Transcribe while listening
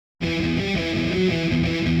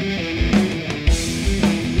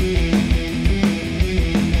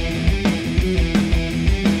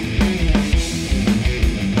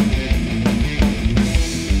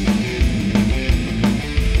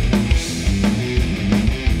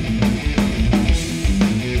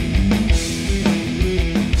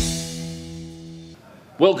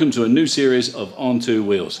Welcome to a new series of On Two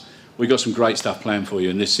Wheels. We've got some great stuff planned for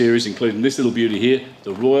you in this series, including this little beauty here,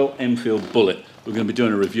 the Royal Enfield Bullet. We're going to be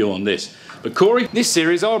doing a review on this. But Corey? This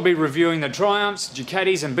series I'll be reviewing the Triumphs,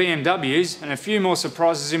 Ducatis and BMWs and a few more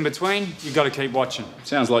surprises in between. You've got to keep watching.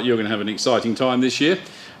 Sounds like you're going to have an exciting time this year.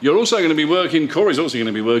 You're also going to be working, Corey's also going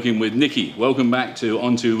to be working with Nikki. Welcome back to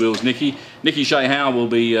On Two Wheels, Nikki. Nikki Shea-Howe will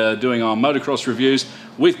be doing our motocross reviews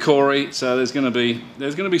with Corey, so there's going to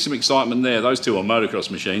be some excitement there. Those two are motocross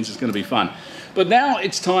machines. It's going to be fun. But now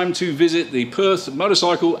it's time to visit the Perth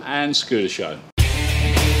Motorcycle and Scooter Show.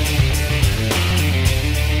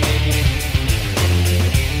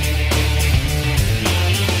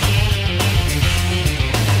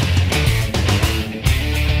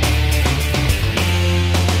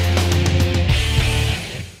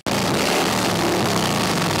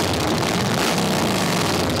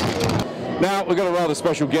 Now, we've got a rather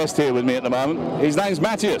special guest here with me at the moment. His name's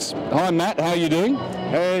Matthias. Hi, Matt. How are you doing?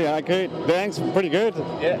 Hey, okay. Thanks. Pretty good.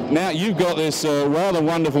 Yeah. Now, you've got this rather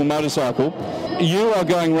wonderful motorcycle. You are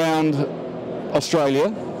going around Australia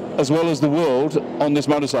as well as the world on this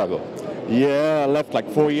motorcycle. Yeah, I left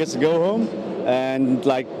like 4 years ago home, and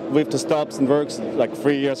like with the stops and works, like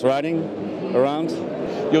 3 years riding around.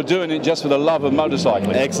 You're doing it just for the love of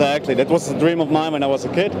motorcycling. Exactly. That was the dream of mine when I was a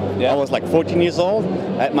kid. Yeah. I was like 14 years old.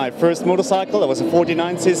 I had my first motorcycle. It was a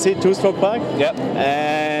 49cc two-stroke bike. Yep.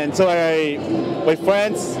 And so with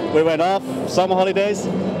friends, we went off summer holidays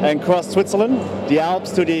and crossed Switzerland, the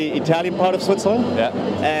Alps to the Italian part of Switzerland. Yeah.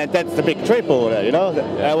 And that's the big trip over there, you know?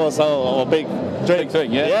 That was our big trip. Big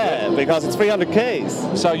thing, yeah. Yeah, because it's 300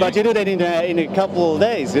 Ks. So but you do that in a couple of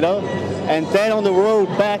days, you know? And then on the road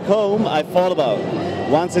back home, I thought about,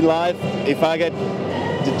 once in life, if I get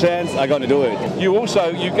the chance, I'm going to do it. You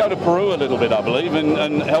go to Peru a little bit, I believe,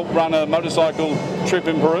 and help run a motorcycle trip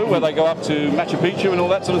in Peru where they go up to Machu Picchu and all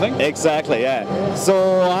that sort of thing? Exactly, yeah.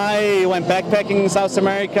 So I went backpacking in South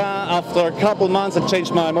America. After a couple months, I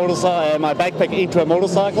changed my backpack into a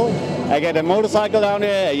motorcycle. I get a motorcycle down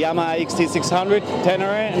there, a Yamaha XT600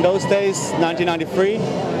 10RR in those days, 1993.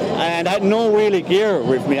 And I had no really gear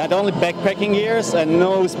with me. I had only backpacking gears and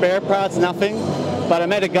no spare parts, nothing. But I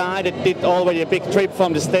met a guy that did already a big trip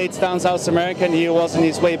from the States down South America, and he was on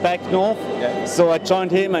his way back north. Yeah. So I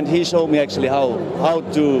joined him, and he showed me actually how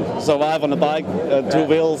to survive on a bike, two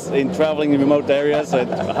wheels, in traveling in remote areas, and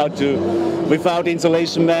how to, without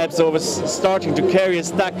insulation maps. So I was starting to carry a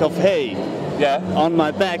stack of hay. Yeah. On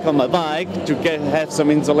my back, on my bike, to have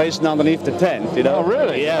some insulation underneath the tent, you know? Oh,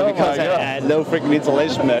 really? Yeah, because I had no freaking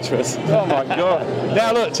insulation mattress. Oh, my God.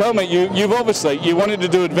 Now, look, tell me, you obviously, you wanted to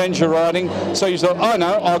do adventure riding, so you thought, oh,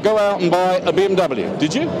 no, I'll go out and buy a BMW.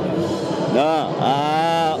 Did you? No.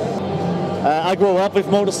 I grew up with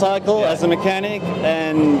motorcycle as a mechanic,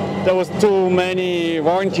 and there was too many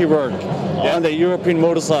warranty work on the European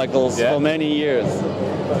motorcycles for many years.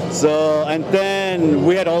 So, and then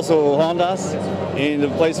we had also Hondas in the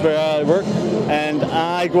place where I work, and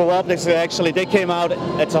I grew up next to, actually they came out,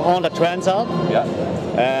 it's a Honda Transalp.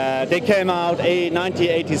 Yeah. They came out in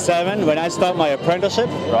 1987 when I started my apprenticeship,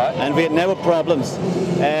 right? And we had never problems.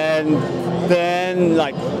 And then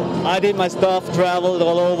like I did my stuff, traveled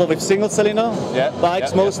all over with single-cylinder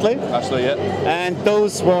bikes mostly. Actually, and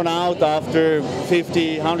those worn out after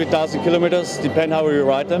 50, 100,000 kilometers, depending how you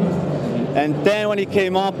ride them. And then when it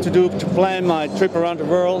came up to plan my trip around the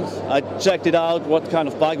world, I checked it out, what kind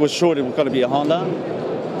of bike. Was sure it was going to be a Honda,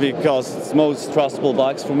 because it's the most trustable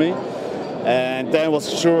bikes for me. And then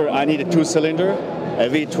was sure I needed two-cylinder, a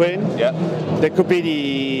V-twin. Yeah. There could be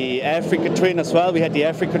the Africa twin as well. We had the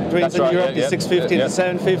Africa twins in Europe, the 650 and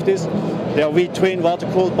the 750s. They are V-twin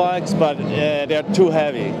water-cooled bikes, but they are too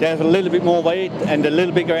heavy. They have a little bit more weight and a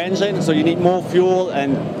little bigger engine, so you need more fuel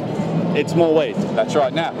and it's more weight. That's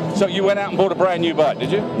right. Now, so you went out and bought a brand new bike,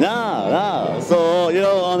 did you? No. So, you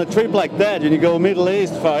know, on a trip like that, when you go Middle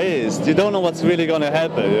East, Far East, you don't know what's really going to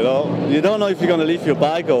happen, you know? You don't know if you're going to leave your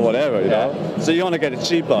bike or whatever, you know? So you want to get a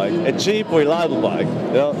cheap bike, a cheap, reliable bike,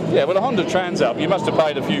 you know? Yeah, well, a Honda Transalp, you must have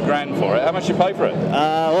paid a few grand for it. How much did you pay for it?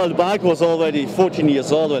 Well, the bike was already 14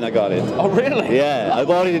 years old when I got it. Oh, really? Yeah, I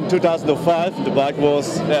bought it in 2005. The bike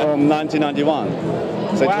was from 1991.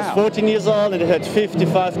 So it was 14 years old and it had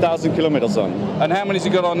 55,000 kilometers on. And how many's it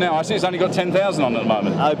got on now? I see it's only got 10,000 on at the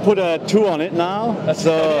moment. I put a 2 on it now,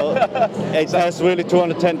 so it has really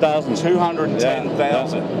 210,000.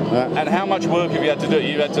 210,000. Yeah. And how much work have you had to do?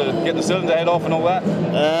 You had to get the cylinder head off and all that?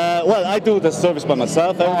 Well, I do the service by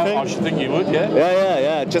myself, everything. I should think you would, yeah?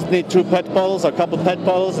 Yeah. Just need 2 pet bottles, a couple pet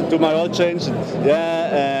bottles, and do my oil change.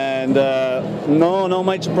 And no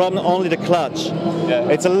major problem, only the clutch. Yeah.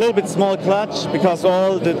 It's a little bit small clutch because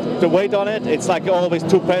all the weight on it, it's like always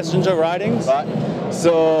 2 passenger ridings. Right.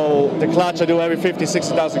 So the clutch I do every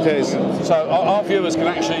 50-60,000 Ks. So our viewers can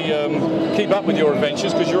actually keep up with your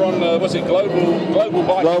adventures because you're on, what's it,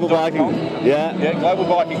 globalbiking.com? Global biking, yeah. Yeah,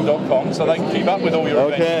 globalbiking.com, so they can keep up with all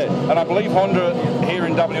your adventures. And I believe Honda here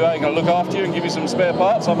in WA are going to look after you and give you some spare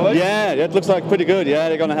parts, I believe? Yeah, it looks like pretty good. Yeah,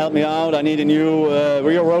 they're going to help me out. I need a new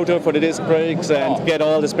rear rotor for the disc brakes and get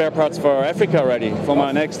all the spare parts for Africa ready for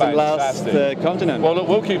my next and last continent. Well, look,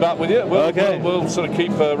 we'll keep up with you. We'll sort of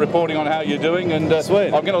keep reporting on how you're doing, and I'm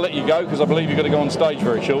going to let you go because I believe you're going to go on stage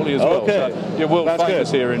very shortly as well. Okay. So you're world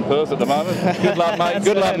famous here in Perth at the moment. Good luck, mate.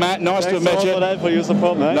 Good luck, Matt. Nice to have met you. Thanks for your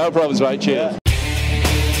support, mate. No problems, mate. Cheers. Yeah.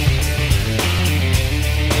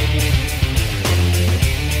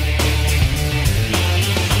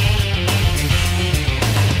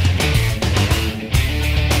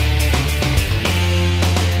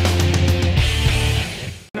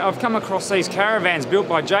 I've come across these caravans built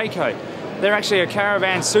by Jayco. They're actually a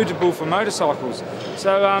caravan suitable for motorcycles.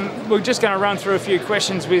 So we're just going to run through a few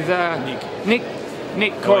questions with Nick,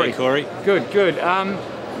 Corey. Corey. Good.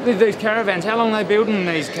 With these caravans, how long are they building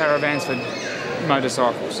these caravans for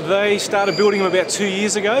motorcycles? They started building them about 2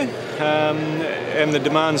 years ago, and the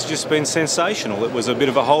demand's just been sensational. It was a bit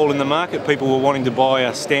of a hole in the market. People were wanting to buy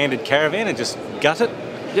a standard caravan and just gut it.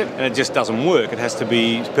 Yep. And it just doesn't work. It has to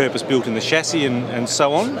be purpose built in the chassis and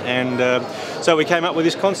so on. And so we came up with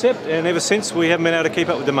this concept, and ever since we haven't been able to keep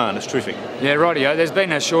up with demand. It's terrific. Yeah, rightio. There's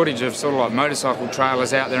been a shortage of sort of like motorcycle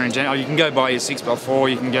trailers out there in general. You can go buy your 6x4,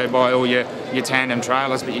 you can go buy all your tandem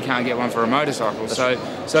trailers, but you can't get one for a motorcycle. So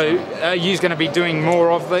are you going to be doing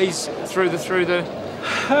more of these through the?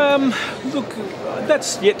 Look,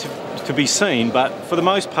 that's yet to be seen, but for the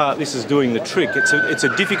most part this is doing the trick. It's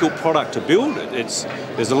a difficult product to build.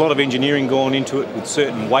 There's a lot of engineering gone into it with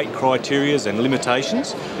certain weight criteria and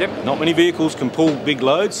limitations. Yep. Not many vehicles can pull big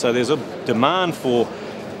loads, so there's a demand for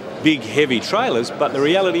big heavy trailers, but the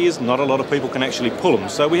reality is not a lot of people can actually pull them.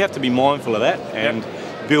 So we have to be mindful of that and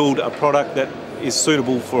build a product that is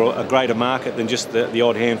suitable for a greater market than just the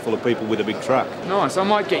odd handful of people with a big truck. Nice. I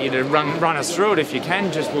might get you to run us through it if you can.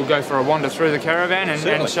 We'll go for a wander through the caravan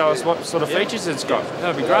and show us what sort of features it's got.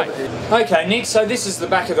 That'd be great. Okay, Nick, so this is the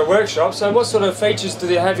back of the workshop. So what sort of features do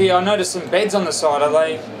they have here? I noticed some beds on the side. Are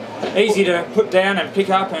they easy to put down and pick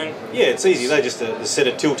up? And yeah, it's easy. They're just a set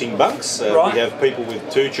of tilting bunks. Right. We have people with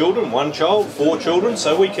 2 children, 1 child, 4 children,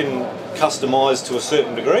 so we can customise to a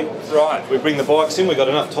certain degree. Right. We bring the bikes in. We've got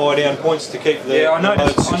enough tie down points to keep the I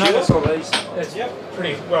noticed all these. It's Yep.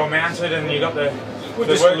 pretty well mounted, and you've got the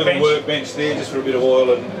just a little workbench there, just for a bit of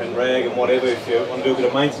oil and rag and whatever. If you want to do a bit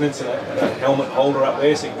of maintenance, and a helmet holder up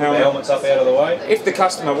there, so you can put the helmets up out of the way. If the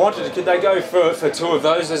customer wanted it, could they go for 2 of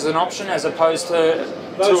those as an option, as opposed to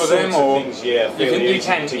Those 2 of them, or things, yeah,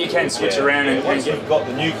 you can switch around and once get. we've got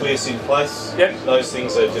the nucleus in place. Yep. Those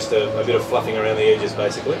things are just a bit of fluffing around the edges,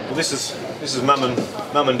 basically. Well, this is mum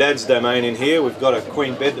and dad's domain in here. We've got a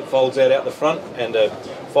queen bed that folds out the front, and a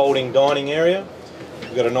folding dining area.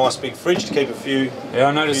 We've got a nice big fridge to keep a few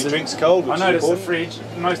drinks cold. I noticed the fridge.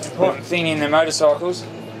 The most important thing in the motorcycles,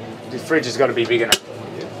 the fridge has got to be big enough.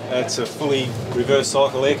 It's a fully reverse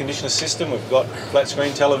cycle air conditioner system. We've got flat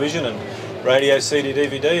screen television and radio, CD,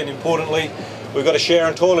 DVD, and importantly, we've got a shower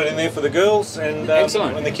and toilet in there for the girls. And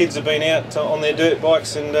Excellent. When the kids have been out on their dirt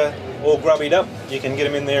bikes and all grubbied up, you can get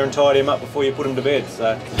them in there and tidy them up before you put them to bed.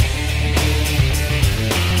 So.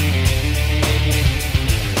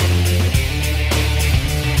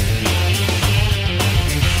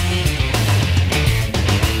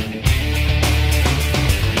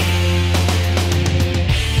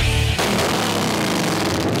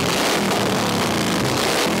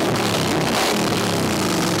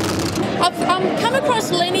 I've come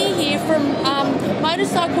across Lenny here from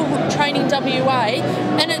Motorcycle Training WA,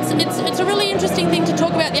 and it's a really interesting thing to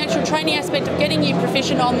talk about, the actual training aspect of getting you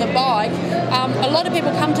proficient on the bike. A lot of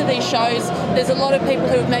people come to these shows. There's a lot of people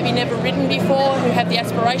who have maybe never ridden before, who have the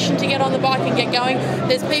aspiration to get on the bike and get going.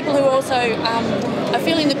 There's people who also are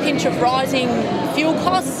feeling the pinch of rising fuel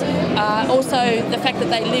costs, also the fact that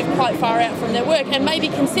they live quite far out from their work, and maybe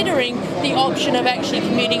considering the option of actually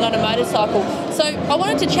commuting on a motorcycle. So I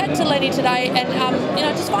wanted to chat to Lenny today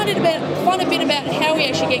and just find a bit about how we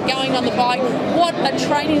actually get going on the bike, what a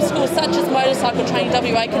training school such as Motorcycle Training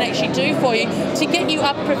WA can actually do for you to get you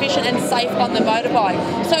up proficient and safe on the motorbike.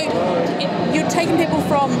 So you're taking people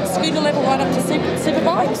from scooter level right up to super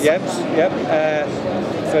bikes? Yep.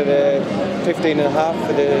 for the 15.5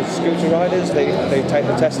 for the scooter riders. They take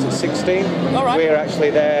the test at 16. All right. We're actually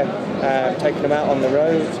there taking them out on the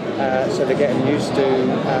road, so they're getting used to,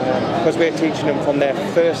 because we're teaching them from their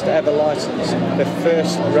first ever licence, the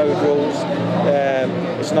first road rules.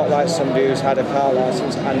 It's not like somebody who's had a car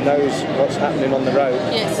licence and knows what's happening on the road.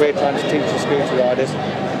 Yes. We're trying to teach the scooter riders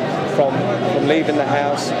from leaving the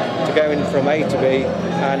house to going from A to B,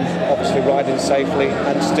 and obviously riding safely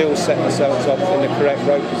and still set themselves up in the correct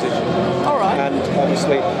road position. All right. And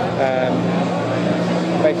obviously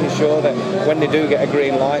making sure that when they do get a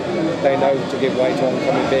green light, they know to give way to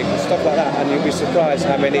oncoming vehicles, stuff like that. And you'll be surprised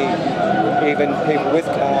how many even people with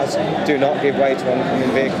cars do not give way to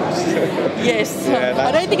oncoming vehicles. Yes, Yeah,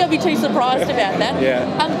 I don't think I'd be too surprised about that. Yeah.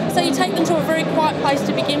 So you take them to a very quiet place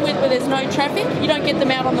to begin with, where there's no traffic. You don't get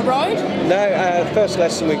them out on the road. No, first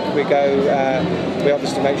lesson we go. We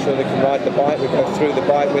obviously make sure they can ride the bike. We go through the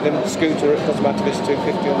bike with them. Scooter, it doesn't matter if it's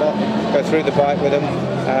 250 or not. Go through the bike with them.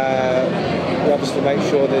 We obviously make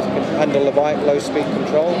sure they can handle the bike, low speed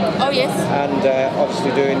control. Oh yes. And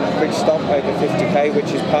obviously doing a quick stop over 50k,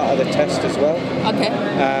 which is part of the test as well. Okay.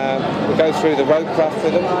 We go through the roadcraft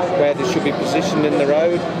with them, where they should be positioned in the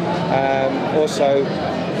road. Also,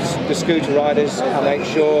 the scooter riders, I make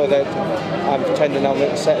sure that I'm pretending I'm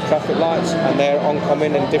at a set of traffic lights and they're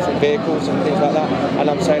oncoming in different vehicles and things like that. And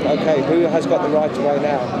I'm saying, okay, who has got the right of way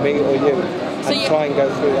now, me or you? And try and go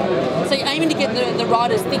through that. So you're aiming to get the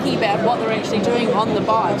riders thinking about what they're actually doing on the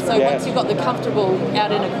bike. So once you've got them comfortable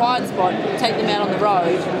out in a quiet spot, take them out on the road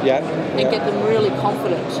and get them really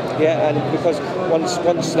confident. Yeah, and because once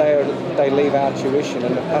they leave our tuition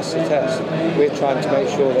and they pass the test, we're trying to make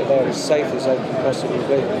sure that they're as safe as they can possibly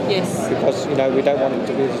be. Yes. Because, you know, we don't want them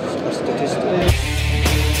to be a statistic.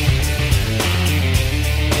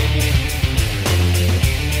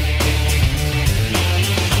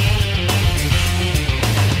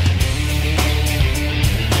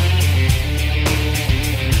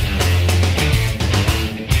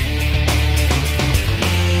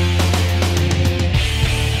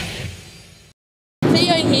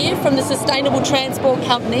 From the Sustainable Transport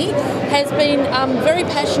Company has been very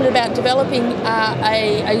passionate about developing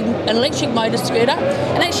an electric motor scooter,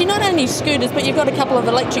 and actually not only scooters, but you've got a couple of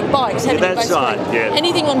electric bikes. That's right, yeah.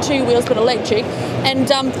 Anything on two wheels but electric, and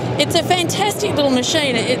it's a fantastic little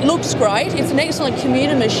machine. It looks great. It's an excellent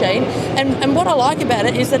commuter machine, and what I like about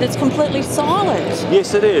it is that it's completely silent.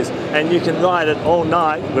 Yes, it is, and you can ride it all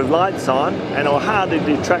night with lights on, and it'll hardly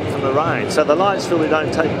detract from the rain. So the lights really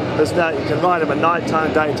don't take. You can ride them at night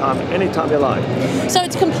time, daytime, anytime you like. So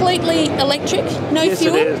it's completely electric, no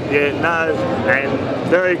fuel? Yes, it is. Yeah, no, and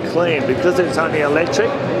very clean because it's only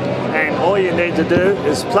electric. And all you need to do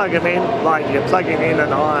is plug them in like you're plugging in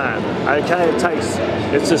an iron. Okay,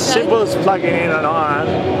 it's as simple as plugging in an iron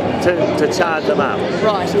to charge them up.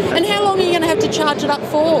 Right. And how long are you going to have to charge it up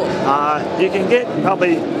for? You can get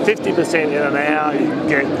probably 50% in an hour. You can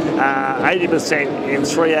get 80% in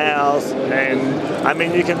 3 hours, and I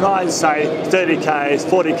mean you can ride say 30 k's,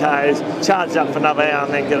 40 k's, charge up for another hour,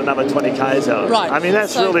 and then get another 20 k's out. Right. I mean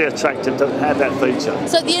that's really attractive to have that feature.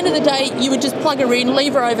 So at the end of the day, you would just plug her in,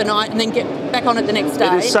 leave her overnight, and then get back on it the next day,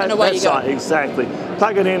 and away you go. That's right, exactly.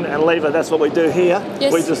 Plug it in and leave it. That's what we do here.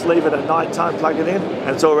 Yes. We just leave it at night time, plug it in, and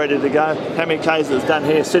it's all ready to go. How many k's it's done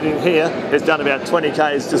here, sitting here? It's done about 20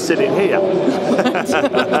 k's just sitting here. That's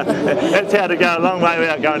how to go a long way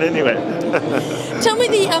without going anywhere. Tell me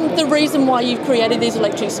the reason why you've created these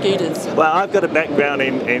electric scooters. Well, I've got a background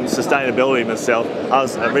in sustainability myself. I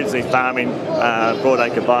was originally farming,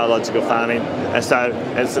 broadacre biological farming, and so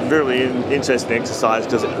it's a really interesting exercise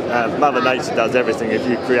because Mother Nature does everything if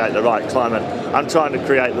you create the right climate. I'm trying to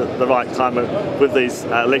create the right climate with these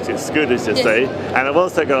electric scooters, you see, and I've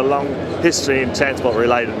also got a long history in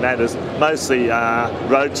transport-related matters, mostly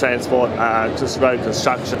road transport, just road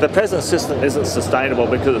construction. The present system isn't sustainable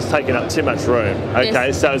because it's taking up too much room.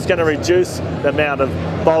 Okay, so it's going to reduce the amount of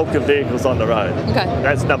bulk of vehicles on the road. Okay.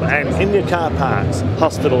 That's number. And in your car parks,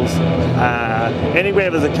 hospitals, anywhere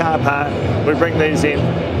there's a car park, we bring these in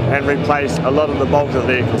and replace a lot of the bulk of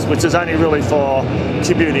vehicles, which is only really for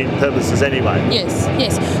commuting purposes anyway. Yes,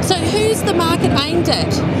 yes. So who's the market aimed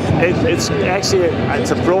at? It's actually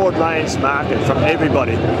a broad range market from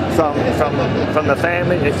everybody, from the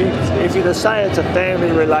family. If you just say it's a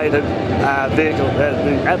family related vehicle, that'd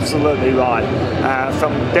be absolutely right.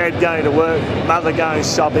 From dad going to work, mother going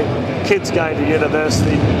shopping, kids going to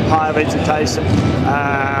university, higher education,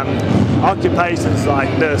 occupations like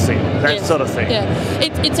nursing, that sort of thing. Yeah,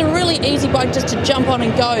 it's a really easy bike just to jump on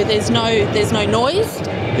and go. There's no noise.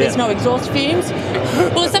 There's no exhaust fumes.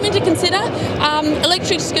 Well, it's something to consider.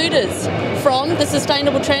 Electric scooters from the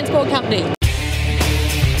Sustainable Transport Company.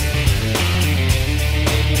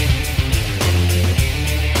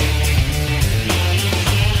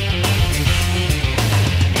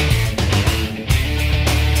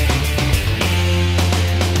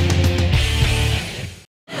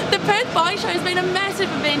 been a massive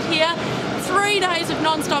event here. 3 days of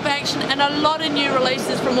non-stop action and a lot of new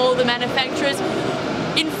releases from all the manufacturers.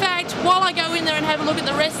 In fact, while I go in there and have a look at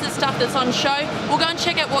the rest of the stuff that's on show, we'll go and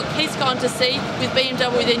check out what Keith's gone to see with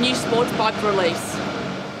BMW, their new sports bike release.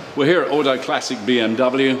 We're here at Auto Classic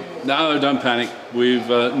BMW. No, don't panic. We've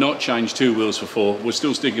not changed 2 wheels for 4. We're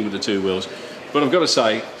still sticking with the 2 wheels. But I've got to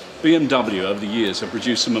say, BMW over the years have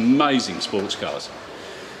produced some amazing sports cars.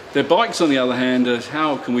 Their bikes, on the other hand, are,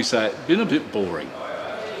 how can we say it, been a bit boring.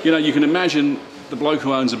 You know, you can imagine the bloke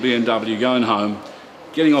who owns a BMW going home,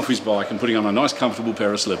 getting off his bike and putting on a nice comfortable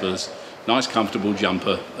pair of slippers, nice comfortable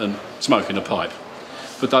jumper and smoking a pipe.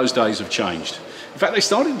 But those days have changed. In fact, they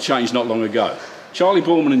started to change not long ago. Charlie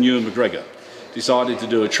Boorman and Ewan McGregor decided to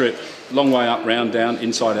do a trip, long way up, round, down,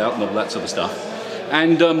 inside out and all that sort of stuff.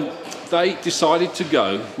 And they decided to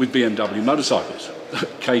go with BMW motorcycles.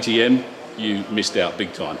 KTM, you missed out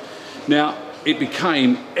big time. Now, it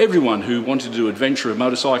became everyone who wanted to do adventure of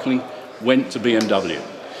motorcycling went to BMW.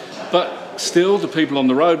 But still, the people on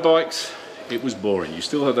the road bikes, it was boring. You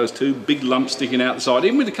still have those 2 big lumps sticking out the side,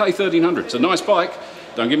 even with the K1300. It's a nice bike,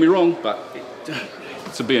 don't get me wrong, but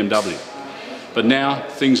it's a BMW. But now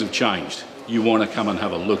things have changed. You want to come and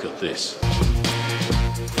have a look at this.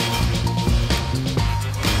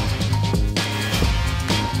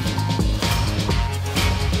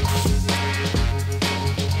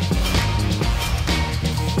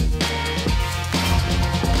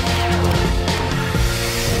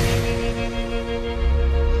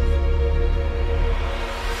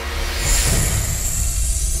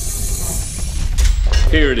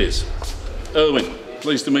 Here it is. Erwin,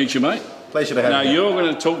 pleased to meet you, mate. Pleasure to have you. Now, you're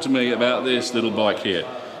going to talk to me about this little bike here.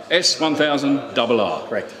 S1000RR.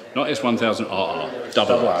 Correct. Not S1000RR.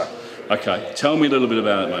 Double R. Okay, tell me a little bit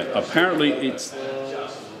about it, mate. Apparently, it's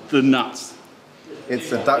the nuts. It's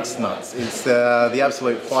the duck's nuts. It's the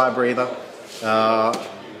absolute fire breather.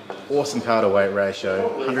 Awesome power to weight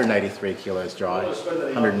ratio. 183 kilos dry.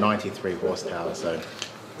 193 horsepower. So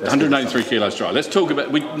 183 kilos dry. Let's talk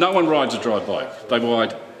about. No one rides a dry bike.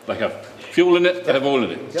 They have fuel in it, they have oil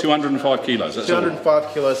in it. Yep. 205 kilos. That's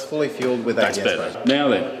 205 kilos, fully fueled with ABS. That's better. Now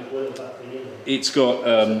then, it's got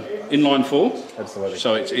inline 4. Absolutely.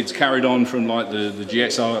 So it's carried on from like the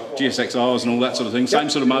GSXRs and all that sort of thing. Yep. Same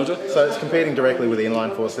sort of motor. So it's competing directly with the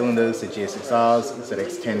inline 4 cylinders, the GSXRs,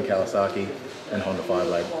 ZX10 Kawasaki, and Honda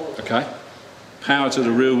Fireblade. Okay. Power to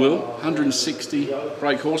the rear wheel, 160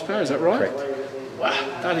 brake horsepower. Is that right? Correct.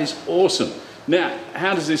 Wow, that is awesome. Now,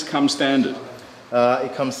 how does this come standard?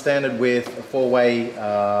 It comes standard with a 4-way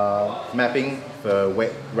mapping for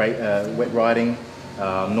wet riding,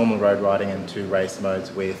 normal road riding, and 2 race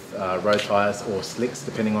modes with road tyres or slicks,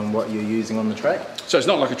 depending on what you're using on the track. So it's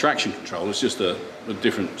not like a traction control, it's just a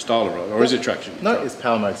different style of road, or is it traction control? No, it's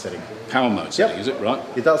power mode setting. Power mode setting, is it, right?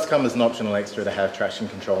 It does come as an optional extra to have traction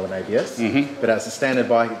control and ABS, but as a standard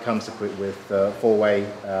bike it comes equipped with 4-way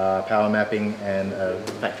power mapping and a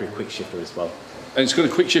factory quick shifter as well. And it's got a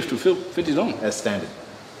quick shifter fitted on? As standard.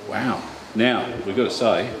 Wow. Now, we've got to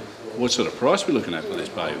say, what sort of price are we looking at for this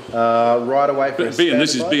baby? Right away for being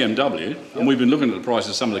this is BMW, and we've been looking at the price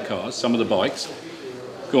of some of the cars, some of the bikes.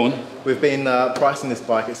 Go on. We've been pricing this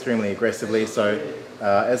bike extremely aggressively, so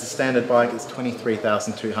as a standard bike it's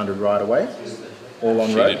 23,200 right away, all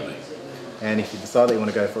on road. And if you decide that you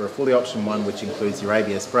want to go for a fully option one, which includes your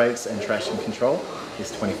ABS brakes and traction control,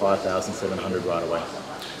 it's 25,700 right away.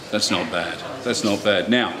 That's not bad. That's not bad.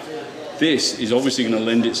 Now, this is obviously going to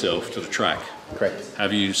lend itself to the track. Correct.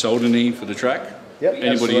 Have you sold any for the track? Yep. Anybody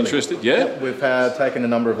absolutely. interested? Yeah? Yep. We've taken a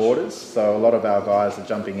number of orders, so a lot of our guys are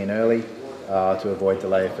jumping in early to avoid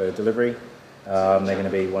delay for delivery. They're going to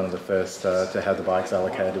be one of the first to have the bikes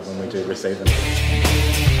allocated when we do receive them.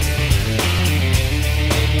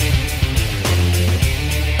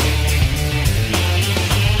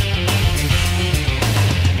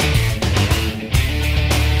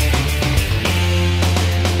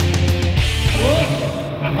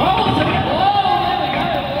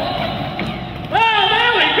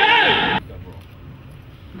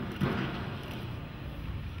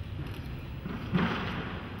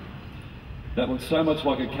 That looks so much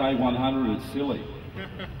like a K100, it's silly.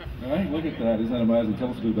 Hey, look at that, isn't that amazing?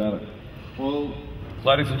 Tell us a bit about it. Well,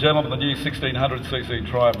 ladies and gentlemen, the new 1600cc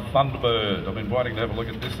Triumph Thunderbird. I've been waiting to have a look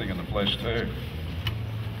at this thing in the flesh too.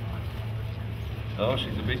 Oh,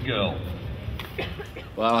 she's a big girl.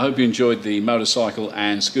 Well, I hope you enjoyed the motorcycle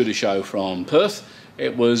and scooter show from Perth.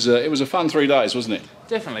 It was a fun 3 days, wasn't it?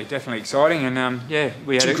 Definitely exciting, and yeah,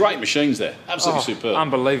 we had some great machines there. Absolutely superb.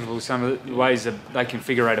 Unbelievable, some of the ways that they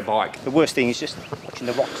configure a bike. The worst thing is just watching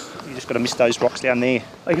the rocks. You just got to miss those rocks down there.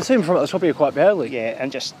 You can see them from it, it's probably quite badly. Yeah,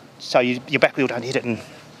 and just so your back wheel don't hit it and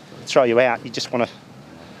throw you out. You just want to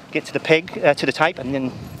get to the peg, to the tape, and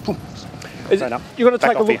then boom, right up. You've got to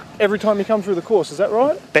take a look every time you come through the course, is that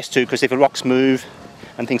right? Best to, because if the rocks move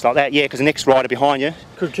and things like that, yeah, because the next rider behind you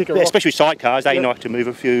could kick a rock. Especially sidecars, they like to move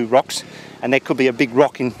a few rocks, and there could be a big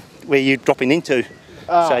rock in where you're dropping into.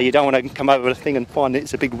 So you don't want to come over the thing and find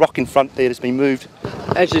it's a big rock in front there that's been moved.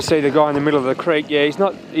 As you see the guy in the middle of the creek, yeah, he's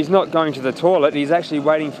not going to the toilet, he's actually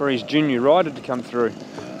waiting for his junior rider to come through.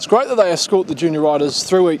 It's great that they escort the junior riders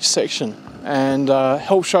through each section and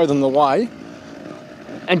help show them the way.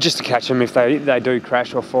 And just to catch them if they do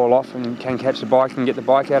crash or fall off, and can catch the bike and get the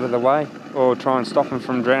bike out of the way, or try and stop them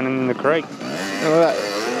from drowning in the creek.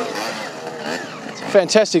 It's a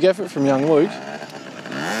fantastic effort from young Luke.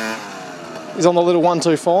 He's on the little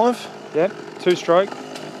 125. Yep, 2-stroke.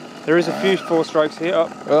 There is a few 4-strokes here. Oh,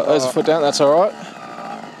 there's a foot down, that's all right.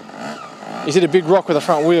 He's hit a big rock with the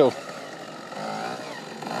front wheel.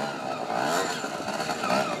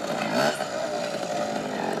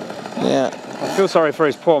 Yeah. I feel sorry for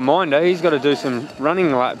his poor minder. He's got to do some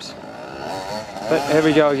running laps. But here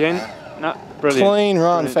we go again. No, brilliant. Clean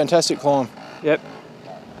run, brilliant. Fantastic climb. Yep.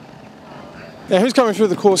 Now, who's coming through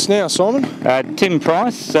the course now, Simon? Tim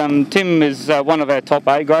Price. Tim is one of our top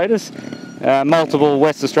A graders, multiple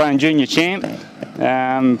West Australian junior champ,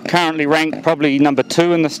 currently ranked probably number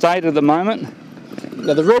 2 in the state at the moment.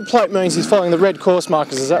 Now the red plate means he's following the red course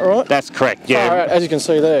markers, is that right? That's correct, yeah. All right, as you can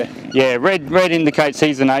see there. Yeah, red indicates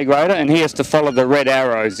he's an A grader, and he has to follow the red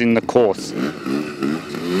arrows in the course.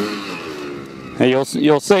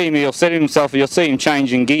 You'll see him, he'll set himself, you'll see him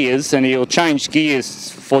changing gears, and he'll change gears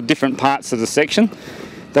for different parts of the section.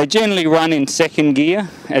 They generally run in 2nd gear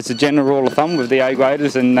as a general rule of thumb with the A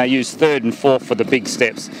graders, and they use 3rd and 4th for the big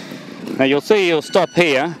steps. Now you'll see he'll stop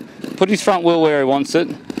here, put his front wheel where he wants it,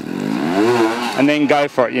 and then go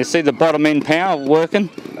for it. You see the bottom end power working?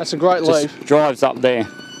 That's a great leap. Drives up there.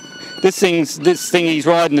 This thing he's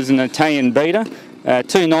riding is an Italian beater,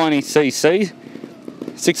 290cc.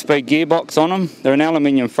 6-speed gearbox on them. They're an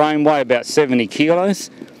aluminium frame, weigh about 70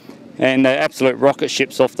 kilos, and absolute rocket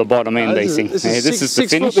ships off the bottom end. This is the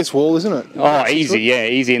finish. This wall, isn't it? Oh, easy, yeah,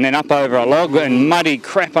 easy. And then up over a log and muddy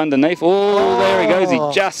crap underneath. Oh, there he goes. He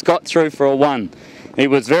just got through for a 1. He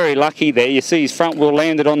was very lucky there. You see his front wheel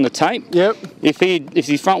landed on the tape. Yep. If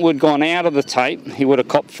his front wheel had gone out of the tape, he would have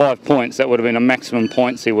copped 5 points. That would have been a maximum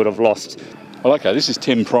points he would have lost. Well, okay, this is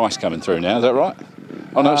Tim Price coming through now, is that right?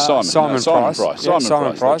 Oh no, Simon. Simon Price.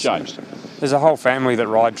 Simon Price. Changed. There's a whole family that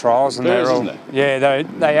ride trials, and they're all, isn't yeah,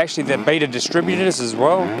 they're beta distributors as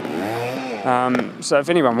well. So if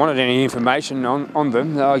anyone wanted any information on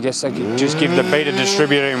them, I guess they could just give the beta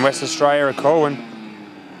distributor in West Australia a call and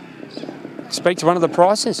speak to one of the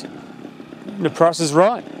Prices. The price is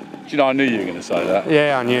right. Do you know, I knew you were going to say that.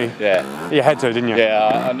 Yeah, I knew. Yeah. You had to, didn't you?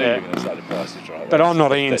 Yeah, I knew you were going to say the price is right. But I'm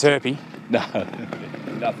not Ian Turpie. No,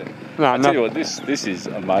 nothing. No, I tell you what, this is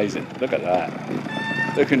amazing. Look at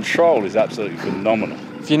that. The control is absolutely phenomenal.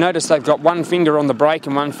 If you notice, they've got one finger on the brake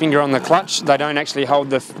and one finger on the clutch. They don't actually hold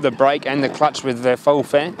the brake and the clutch with their full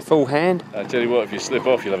hand. I tell you what, if you slip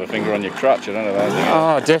off, you'll have a finger on your crutch. I don't know about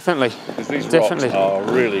that. Oh, definitely. Because these rocks are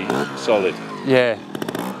really solid. Yeah.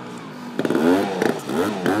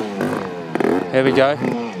 Here we go.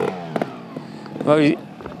 Well,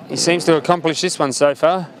 he seems to accomplish this one so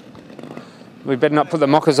far. We better not put the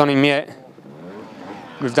mockers on him yet.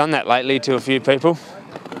 We've done that lately to a few people.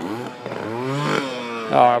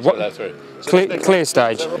 Clear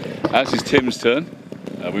stage. This is Tim's turn.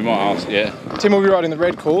 We might ask, yeah. Tim will be riding the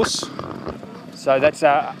red course. So that's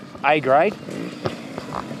A grade.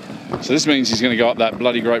 So this means he's going to go up that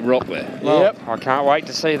bloody great rock there. Well, yep. I can't wait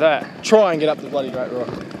to see that. Try and get up the bloody great rock.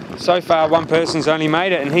 So far, one person's only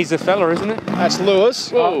made it, and he's the fella, isn't it? That's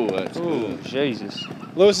Lewis. Whoa, that's cool. Jesus.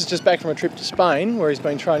 Lewis is just back from a trip to Spain, where he's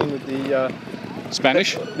been training with the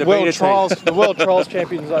Spanish, the world trials, the world trials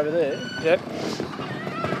champions over there. Yep.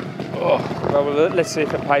 Oh. Well, let's see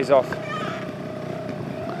if it pays off.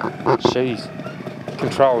 Jeez,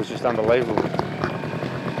 control is just unbelievable.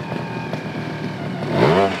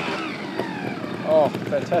 Oh,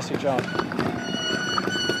 fantastic jump.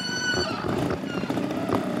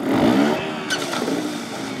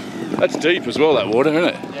 That's deep as well, that water, isn't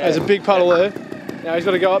it? Yeah. There's a big puddle there. Now he's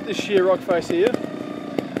got to go up this sheer rock face here.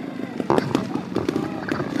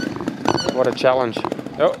 What a challenge.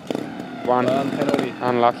 Oh, one penalty.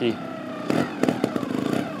 Unlucky.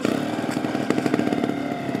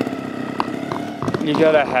 You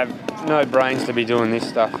gotta have no brains to be doing this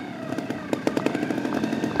stuff.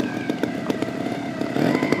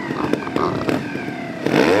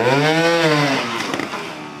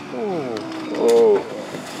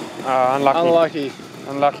 Unlucky.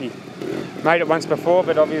 unlucky. Made it once before,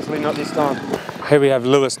 but obviously not this time. Here we have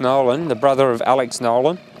Lewis Nolan, the brother of Alex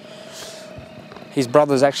Nolan. His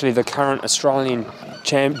brother's actually the current Australian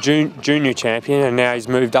junior champion, and now he's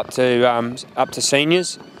moved up to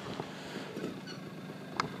seniors.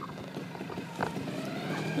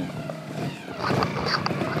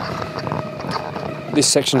 This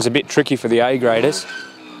section's a bit tricky for the A graders.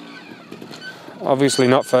 Obviously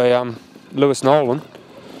not for Lewis Nolan.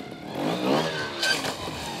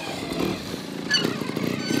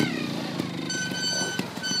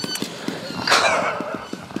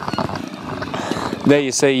 There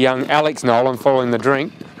you see young Alex Nolan following the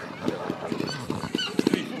drink.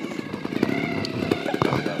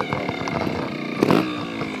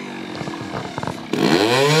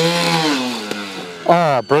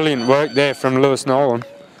 Oh, brilliant work there from Lewis Nolan.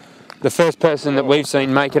 The first person that we've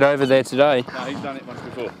seen make it over there today. No, he's done it once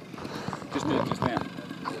before. Just did it just now.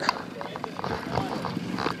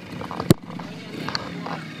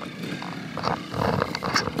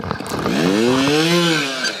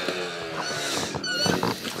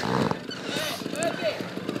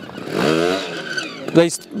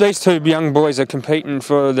 These two young boys are competing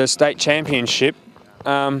for the state championship,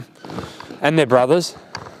 and they're brothers.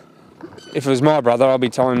 If it was my brother, I'd be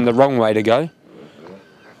telling him the wrong way to go.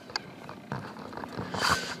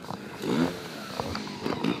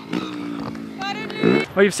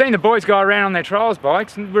 Well, you've seen the boys go around on their trials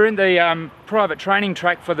bikes, and we're in the private training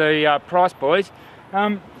track for the Price boys.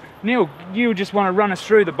 Neil, you just want to run us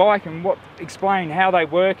through the bike and explain how they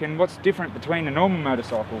work and what's different between a normal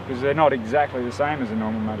motorcycle, because they're not exactly the same as a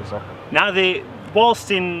normal motorcycle. No,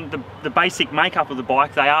 whilst in the basic makeup of the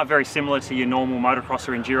bike, they are very similar to your normal motocross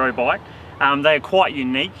or enduro bike. They are quite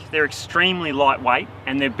unique. They're extremely lightweight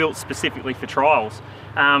and they're built specifically for trials.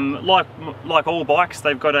 Like all bikes,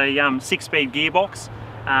 they've got a 6-speed gearbox,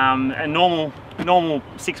 a normal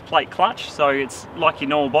 6-plate clutch, so it's like your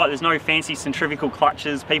normal bike. There's no fancy centrifugal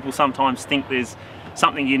clutches. People sometimes think there's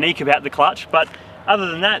something unique about the clutch, but other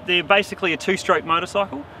than that, they're basically a 2-stroke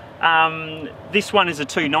motorcycle. This one is a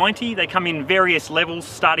 290. They come in various levels,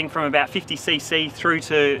 starting from about 50cc through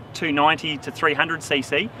to 290 to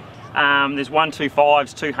 300cc. There's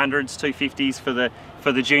 125s, 200s, 250s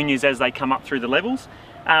for the juniors as they come up through the levels.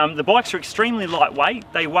 The bikes are extremely lightweight.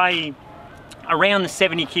 They weigh around the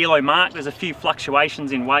 70 kilo mark. There's a few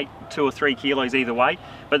fluctuations in weight, 2 or 3 kilos either way,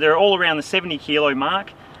 but they're all around the 70 kilo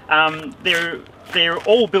mark. They're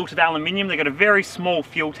all built of aluminium. They've got a very small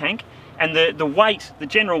fuel tank, and the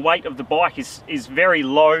general weight of the bike is very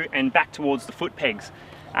low and back towards the foot pegs.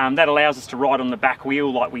 That allows us to ride on the back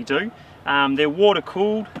wheel like we do. They're water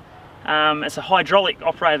cooled. It's a hydraulic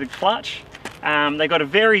operated clutch. They've got a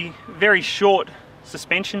very, very short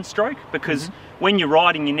suspension stroke, because when you're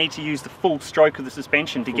riding you need to use the full stroke of the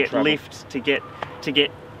suspension to get lift, to get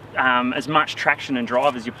as much traction and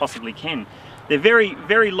drive as you possibly can. They're very,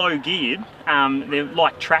 very low geared. They're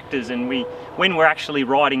like tractors, and when we're actually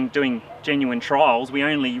riding, doing genuine trials, we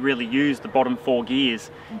only really use the bottom 4 gears,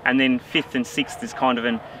 and then 5th and 6th is kind of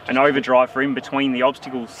an overdrive for in between the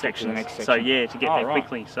obstacle sections. So yeah, to get there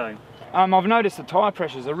quickly. So I've noticed the tyre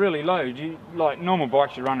pressures are really low. Like normal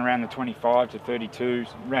bikes, you run around the 25 to 32,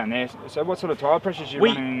 around there. So what sort of tyre pressures are you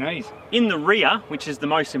running in these? In the rear, which is the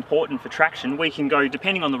most important for traction, we can go,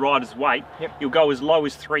 depending on the rider's weight, you'll go as low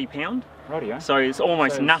as 3 pound. Rightio. So it's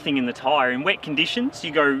almost nothing in the tyre. In wet conditions,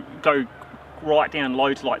 you go right down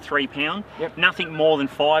low to like 3 pound. Nothing more than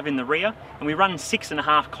 5 in the rear, and we run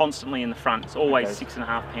 6.5 constantly in the front. It's always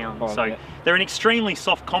 6.5 pounds. So they're an extremely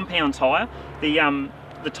soft compound tyre.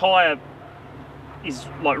 The tyre is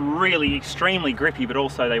like really extremely grippy, but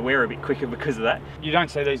also they wear a bit quicker because of that. You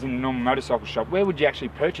don't see these in the normal motorcycle shop. Where would you actually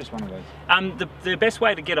purchase one of these? The best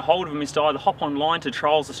way to get a hold of them is to either hop online to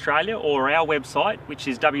Trials Australia or our website, which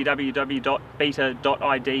is www.beta.id.au.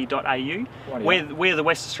 We're the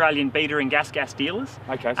West Australian beta and gas dealers.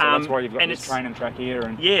 Okay, so that's why you've got this training track here.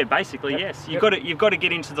 And yeah, basically yes. You've got to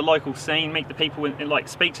get into the local scene, meet the people, and like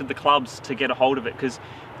speak to the clubs to get a hold of it, because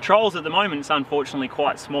Trials at the moment is unfortunately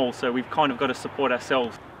quite small, so we've kind of got to support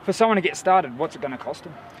ourselves. For someone to get started, what's it going to cost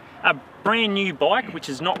them? A brand new bike, which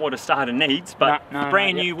is not what a starter needs, but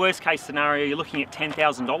brand new, worst case scenario, you're looking at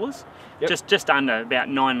 $10,000. Just under about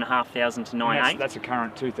 9,500 to 9,800. That's a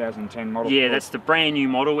current 2010 model. Yeah, that's the brand new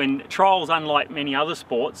model. And Trials, unlike many other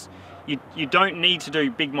sports, you don't need to do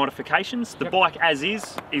big modifications. The bike as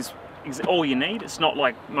is all you need. It's not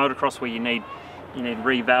like motocross where you need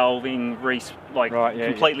revalving,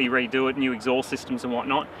 completely redo it, new exhaust systems and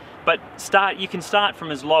whatnot. But you can start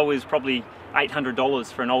from as low as probably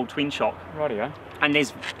 $800 for an old twin shock. Rightio. And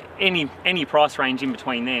there's any price range in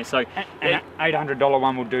between there. So an $800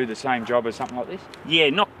 one will do the same job as something like this? Yeah,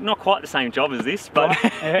 not quite the same job as this, but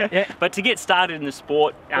but to get started in the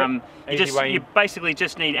sport, you basically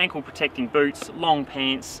just need ankle protecting boots, long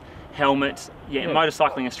pants, helmet,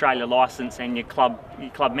 Motorcycling Australia licence, and your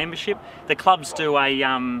club membership. The clubs do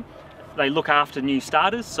they look after new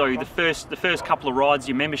starters, so the first couple of rides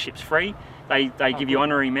your membership's free. They give you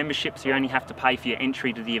honorary memberships. You only have to pay for your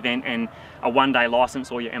entry to the event and a one-day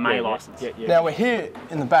licence or your MA licence. Now we're here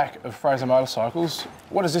in the back of Fraser Motorcycles.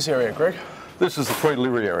 What is this area, Greg? This is the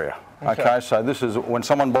pre-delivery area. Okay, so this is when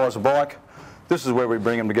someone buys a bike, this is where we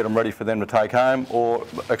bring them to get them ready for them to take home or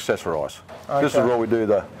accessorise. Okay. This is where we do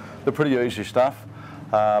the pretty easy stuff,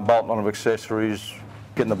 bolting on of accessories,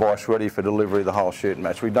 getting the bikes ready for delivery, the whole shoot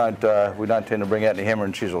match. We don't tend to bring out any hammer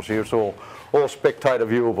and chisels here. It's all spectator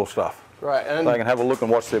viewable stuff. Right, and they can have a look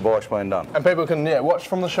and watch their bikes being done. And people can watch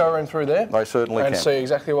from the showroom through there. They certainly can. And see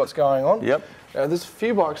exactly what's going on. Yep. There's a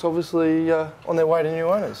few bikes obviously on their way to new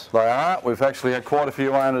owners. They are. We've actually had quite a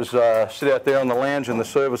few owners sit out there on the lounge, and the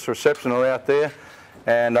service reception are out there.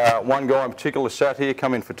 And one guy in particular sat here,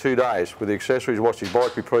 come in for 2 days with the accessories, watched his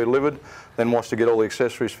bike be pre-delivered, then watched to get all the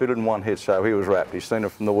accessories fitted in one hit. So he was wrapped. He's seen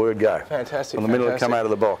it from the word go. Fantastic. From the minute it come out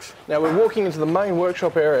of the box. Now we're walking into the main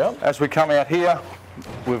workshop area. As we come out here,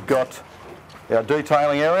 we've got our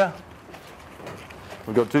detailing area.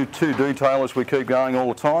 We've got two detailers we keep going all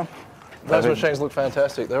the time. Those machines look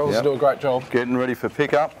fantastic. They obviously do a great job. Getting ready for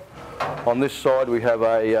pickup. On this side we have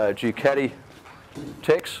a Ducati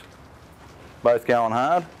Tex, both going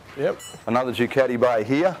hard. Yep. Another Ducati bay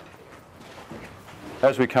here.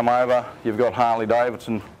 As we come over, you've got Harley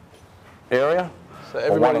Davidson area.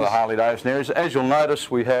 So one of the Harley Davidson areas. As you'll notice,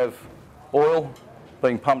 we have oil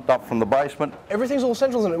being pumped up from the basement. Everything's all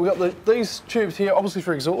central, isn't it? We've got these tubes here, obviously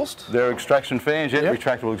for exhaust. They're extraction fans,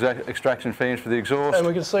 retractable extraction fans for the exhaust. And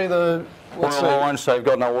we can see the oil lines, so you've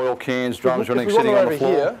got no oil cans, drums or anything sitting on the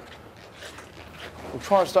floor. Here, we'll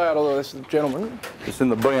try and stay out of this, gentlemen. It's in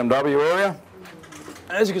the BMW area.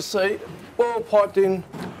 As you can see, all piped in.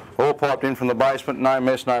 All piped in from the basement, no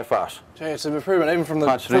mess, no fuss. Gee, it's an improvement, even from the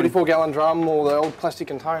 44-gallon drum or the old plastic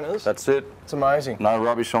containers. That's it. It's amazing. No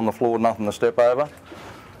rubbish on the floor, nothing to step over.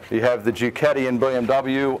 You have the Ducati and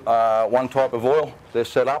BMW, one type of oil, they're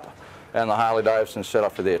set up, and the Harley Davidson set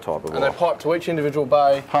up for their type of oil. And they're piped to each individual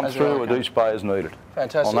bay. Pumped through at each bay as needed.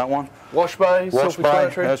 Fantastic. On that one. Wash bay,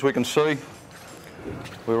 self-explanatory. As we can see,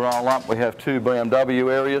 we roll up, we have 2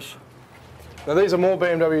 BMW areas. Now these are more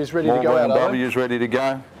BMWs ready to go out, More BMWs ready to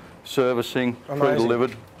go, servicing,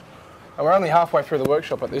 pre-delivered. And we're only halfway through the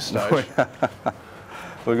workshop at this stage.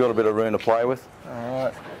 We've got a bit of room to play with. All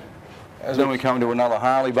right. Then we come to another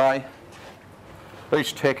Harley bay.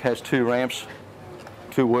 Each Tech has 2 ramps,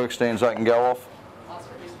 2 work stands they can go off.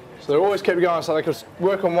 So they always keep going, so they can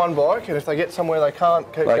work on one bike, and if they get somewhere they can't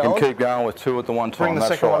keep going. They can keep going with 2 at the one time. Bring the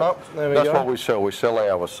second one up. There we go. That's what we sell. We sell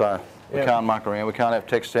ours, so we can't muck around. We can't have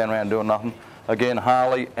Tech stand around doing nothing. Again,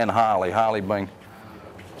 Harley and Harley. Harley being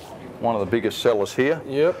one of the biggest sellers here.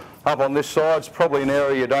 Yep. Up on this side, it's probably an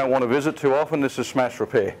area you don't want to visit too often. This is smash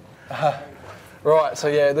repair. Right, so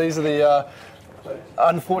yeah, these are the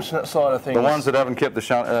unfortunate side of things. The ones that haven't kept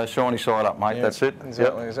the shiny side up, mate. That's it.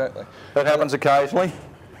 Exactly, exactly. That happens occasionally.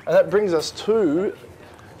 And that brings us to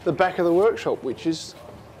the back of the workshop, which is,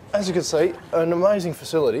 as you can see, an amazing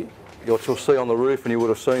facility. What you'll see on the roof, and you would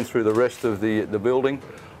have seen through the rest of the building,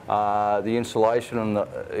 the insulation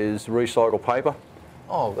is recycled paper.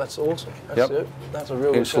 Oh, that's awesome. That's it. That's a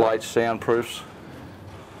real insulates, soundproofs.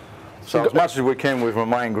 So as much as we can, we've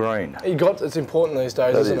remained green. It's important these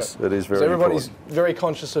days, isn't it? It is very important. Everybody's very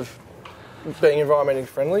conscious of being environmentally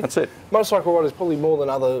friendly. That's it. Motorcycle riders probably more than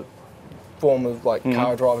other form of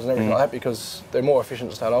car drivers and everything like that, because they're more efficient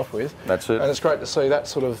to start off with. That's it. And it's great to see that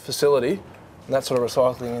sort of facility and that sort of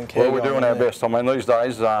recycling and care. Well, we're doing our best. I mean, these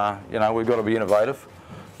days, we've got to be innovative,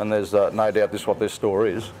 and there's no doubt this is what this store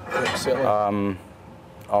is. Yeah, certainly.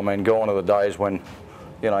 I mean, gone are the days when,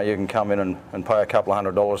 you can come in and pay a couple of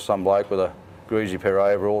 $100 to some bloke with a greasy pair of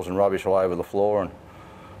overalls and rubbish all over the floor, and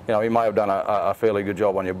you may have done a fairly good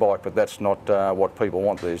job on your bike, but that's not what people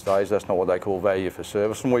want these days. That's not what they call value for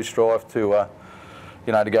service, and we strive to,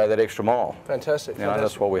 to go that extra mile. Fantastic.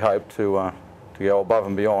 That's what we hope to go above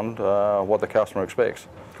and beyond what the customer expects.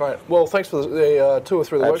 Great. Well, thanks for the tour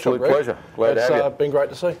through the workshop, Greg. Absolute pleasure. Glad to have you. It's been great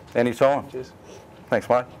to see. Anytime. Cheers. Thanks,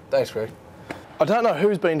 mate. Thanks, Greg. I don't know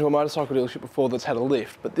who's been to a motorcycle dealership before that's had a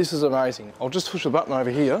lift, but this is amazing. I'll just push the button over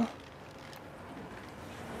here.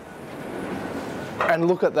 And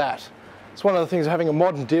look at that. It's one of the things of having a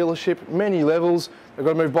modern dealership, many levels. They've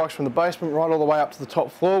got to move bikes from the basement right all the way up to the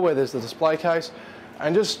top floor where there's the display case.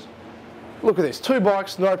 And just look at this, 2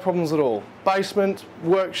 bikes, no problems at all. Basement,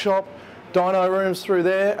 workshop, dyno rooms through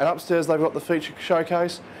there, and upstairs they've got the feature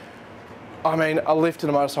showcase. I mean, a lift in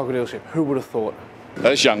a motorcycle dealership, who would have thought?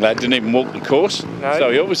 This young lad didn't even walk the course, no. So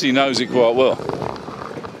he obviously knows it quite well.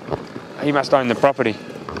 He must own the property.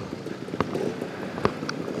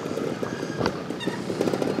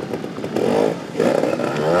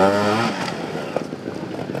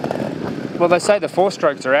 Well, they say the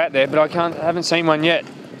 4-strokes are out there, but I haven't seen one yet.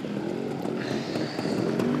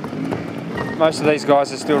 Most of these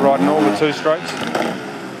guys are still riding all the 2-strokes.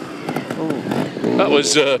 That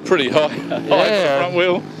was pretty high, high for the front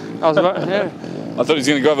wheel. I was about, yeah. I thought he was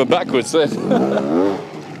going to go over backwards then.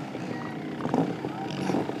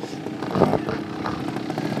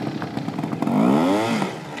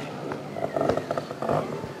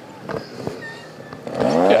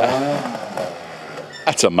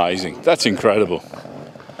 That's amazing. That's incredible.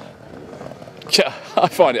 Yeah, I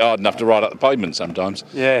find it hard enough to ride up the pavement sometimes.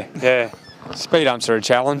 Yeah, yeah. Speed humps are a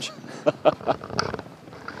challenge.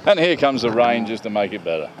 And here comes the rain just to make it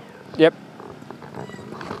better. Yep.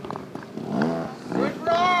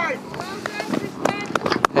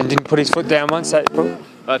 And didn't put his foot down once.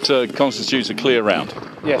 That constitutes a clear round.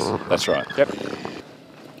 Yes. That's right. Yep.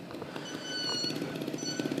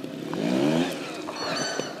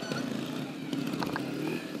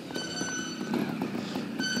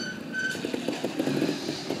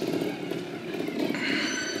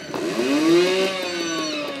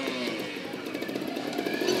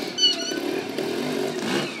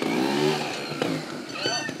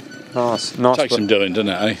 Nice. Takes some doing, doesn't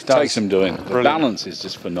it? Eh? Takes some doing. The Brilliant. balance is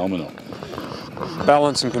just phenomenal.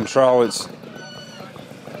 Balance and control. It's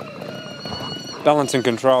balance and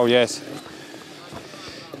control. Yes.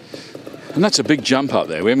 And that's a big jump up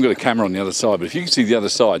there. We haven't got a camera on the other side, but if you can see the other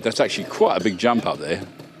side, that's actually quite a big jump up there.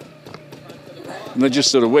 And they just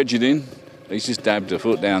sort of wedge it in. He's just dabbed a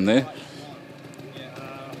foot down there.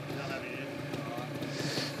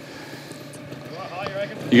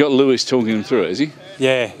 You got Lewis talking him through it, is he?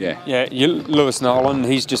 Yeah. Lewis Nolan,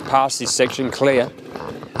 he's just passed his section clear.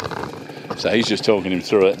 So he's just talking him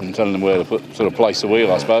through it and telling him where to sort of place the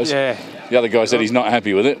wheel, I suppose. Yeah. The other guy said he's not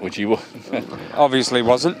happy with it, which he obviously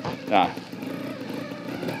wasn't. No.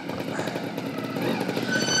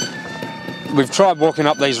 We've tried walking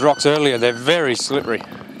up these rocks earlier. They're very slippery.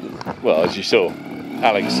 Well, as you saw,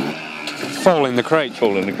 Alex fall in the creek.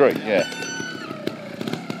 Fall in the creek, yeah.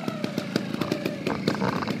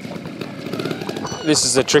 This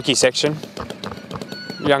is a tricky section.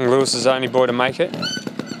 Young Lewis is the only boy to make it.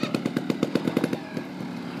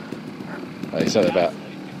 He's had about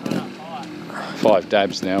 5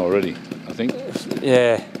 dabs now already, I think.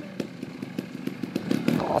 Yeah.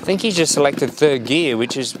 I think he just selected 3rd gear,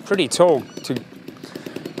 which is pretty tall to...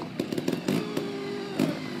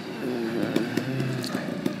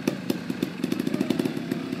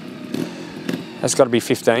 That's got to be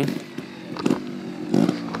 15.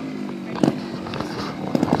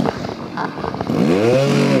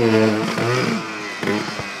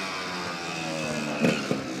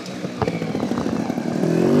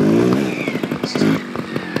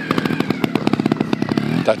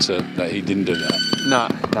 He didn't do that. No,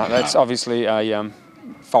 that's obviously a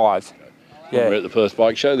 5. Yeah. We were at the Perth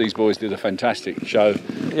Bike Show. These boys did a fantastic show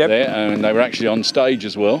there, and they were actually on stage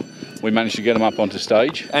as well. We managed to get them up onto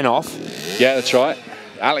stage. And off. Yeah, that's right.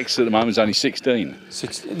 Alex at the moment is only 16.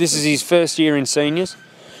 This is his first year in seniors.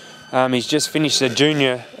 He's just finished the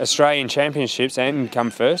Junior Australian Championships and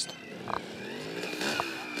come first.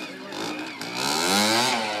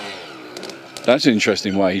 That's an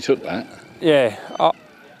interesting way he took that. Yeah.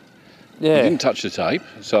 Yeah. He didn't touch the tape,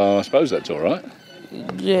 so I suppose that's all right.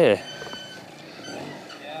 Yeah.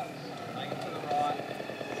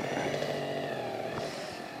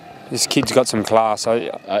 This kid's got some class.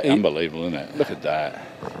 Unbelievable, isn't it? Look at that.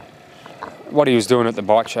 What he was doing at the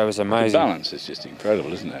bike show was amazing. The balance is just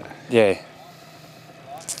incredible, isn't it? Yeah.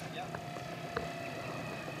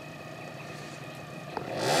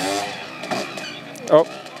 Oh,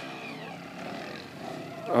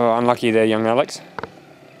 unlucky there, young Alex.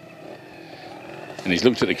 And he's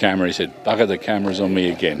looked at the camera, he said, bugger, the camera's on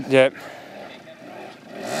me again. Yep.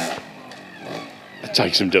 It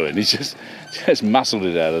takes some doing. He's just muscled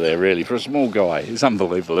it out of there, really, for a small guy. It's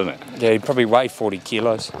unbelievable, isn't it? Yeah, he'd probably weigh 40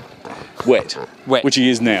 kilos. Wet? Wet. Which he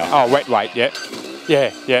is now. Oh, wet weight, yep.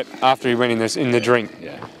 Yeah, after he went in the drink.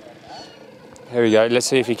 Yeah. Here we go, let's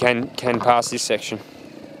see if he can pass this section.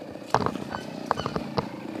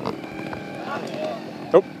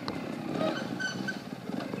 Oh.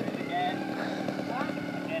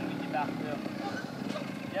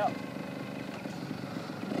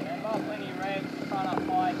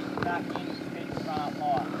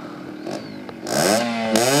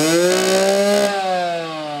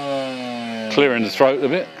 throat a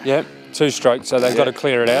bit? Yep, 2 strokes, so they've got to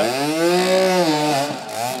clear it out.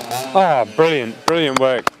 Oh, brilliant, brilliant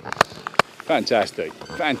work. Fantastic,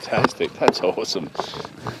 fantastic, that's awesome.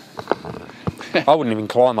 I wouldn't even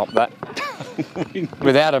climb up that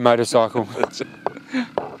without a motorcycle.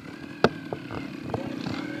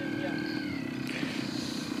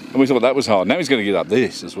 And we thought that was hard. Now he's going to get up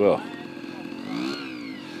this as well.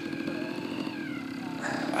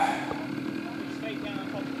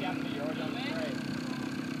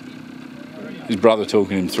 His brother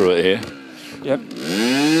talking him through it here. Yep.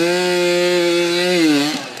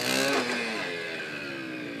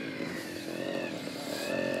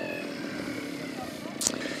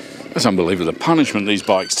 That's unbelievable, the punishment these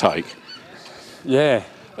bikes take. Yeah.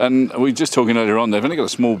 And we were just talking earlier on, they've only got a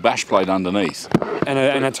small bash plate underneath.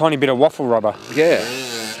 And a tiny bit of waffle rubber. Yeah.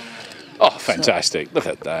 Oh, fantastic. Look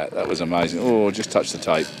at that. That was amazing. Oh, just touch the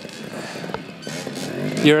tape.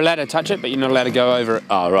 You're allowed to touch it, but you're not allowed to go over it.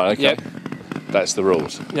 Oh, right, okay. Yep. That's the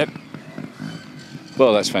rules. Yep.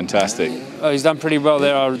 Well, that's fantastic. Oh, he's done pretty well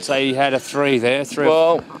there. I would say he had a 3 there.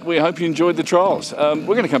 Well, we hope you enjoyed the trials. We're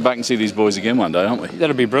going to come back and see these boys again one day, aren't we?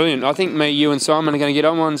 That'll be brilliant. I think me, you and Simon are going to get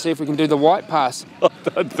on one and see if we can do the white pass. I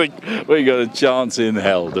don't think we got a chance in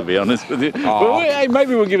hell, to be honest with you. Well, hey,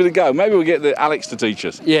 maybe we'll give it a go. Maybe we'll get Alex to teach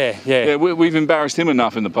us. Yeah. We've embarrassed him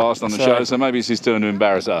enough in the past on the show, so maybe it's his turn to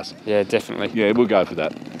embarrass us. Yeah, definitely. Yeah, we'll go for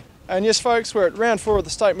that. And yes, folks, we're at round 4 of the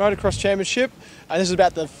State Motocross Championship, and this is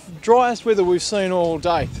about the driest weather we've seen all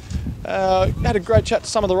day. Had a great chat to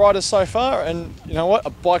some of the riders so far, and you know what? A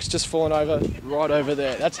bike's just fallen over right over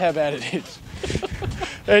there. That's how bad it is.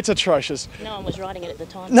 It's atrocious. No one was riding it at the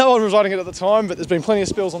time. No one was riding it at the time, but there's been plenty of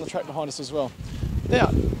spills on the track behind us as well. Now,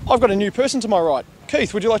 I've got a new person to my right.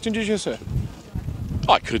 Keith, would you like to introduce her?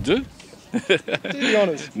 I could do. Do the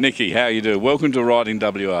honours. Nikki, how you doing? Welcome to Riding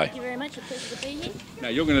WA. Thank you very much. A pleasure to be here. Now,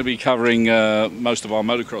 you're going to be covering most of our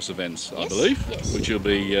motocross events, I believe, which will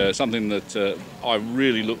be something that I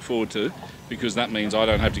really look forward to, because that means I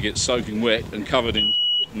don't have to get soaking wet and covered in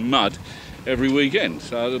mud every weekend.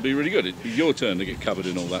 So it'll be really good. It'll be your turn to get covered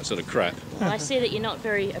in all that sort of crap. Well, I see that you're not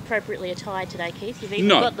very appropriately attired today, Keith. You've even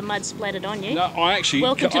got the mud splattered on you. No, I actually...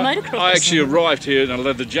 Welcome to motocross. I actually arrived here in a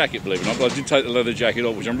leather jacket, believe it or not, but I did take the leather jacket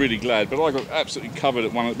off, which I'm really glad, but I got absolutely covered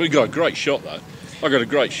at one of... We got a great shot, though. I got a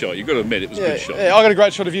great shot. You've got to admit, it was a good shot. Yeah, I got a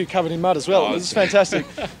great shot of you covered in mud as well. This is fantastic.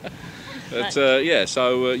 But, yeah,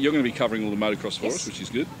 so you're going to be covering all the motocross for us, which is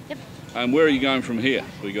good. Yep. And where are you going from here?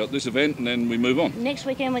 We got this event and then we move on. Next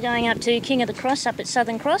weekend we're going up to King of the Cross up at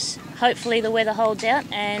Southern Cross. Hopefully the weather holds out,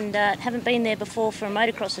 and haven't been there before for a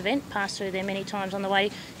motocross event. Passed through there many times on the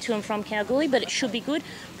way to and from Kalgoorlie, but it should be good.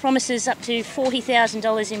 Promises up to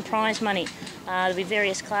 $40,000 in prize money. There'll be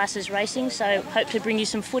various classes racing, so hope to bring you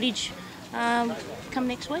some footage come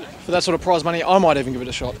next week. For that sort of prize money, I might even give it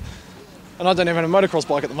a shot. And I don't even have a motocross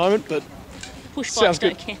bike at the moment, but push bikes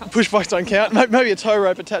don't count. Push bikes don't count. Maybe a tow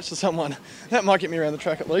rope attached to someone. That might get me around the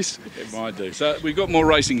track at least. It might do. So we've got more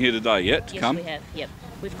racing here today yet to come? Yes, we have. Yep.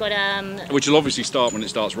 We've got which will obviously start when it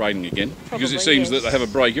starts raining again, because it seems that they have a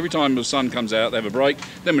break. Every time the sun comes out, they have a break.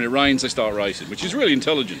 Then when it rains, they start racing, which is really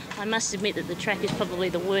intelligent. I must admit that the track is probably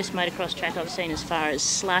the worst motocross track I've seen as far as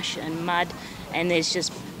slush and mud, and there's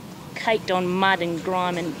just caked on mud and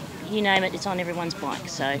grime, and you name it, it's on everyone's bike.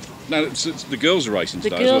 So no, it's the girls are racing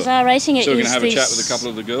today. The girls are racing. So we're going to have a chat with a couple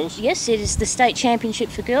of the girls. Yes, it is the state championship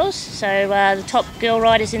for girls. So the top girl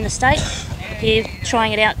riders in the state here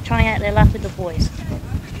trying out their luck with the boys.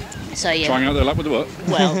 So yeah. Trying out their luck with the what?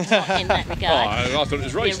 Well, not in that regard. I thought it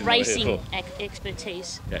was racing. Their racing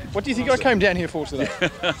expertise. Yeah. What do you think I came down here for today?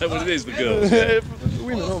 Well, it is the girls. Yeah.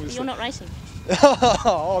 Women, obviously. You're not racing.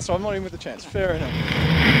 Oh, so I'm not in with the chance. Fair enough.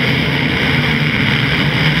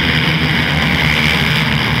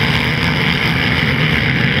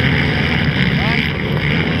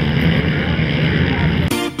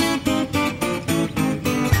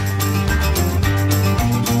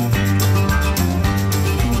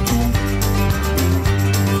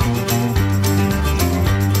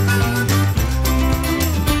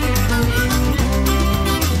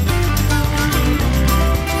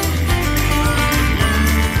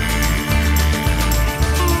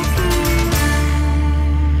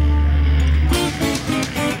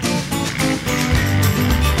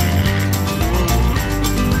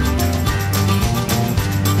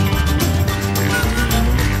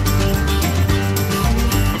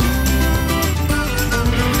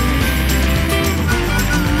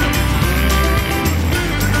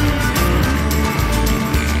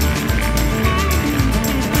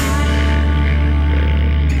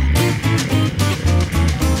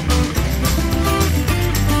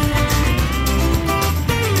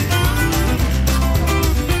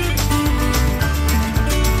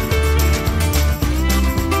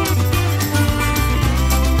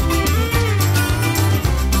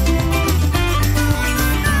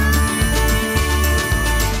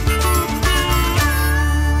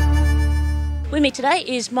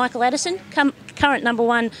 today is Michael Addison, current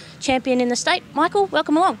 #1 champion in the state. Michael,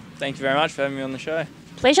 welcome along. Thank you very much for having me on the show.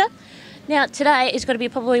 Pleasure. Now, today is going to be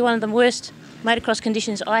probably one of the worst motocross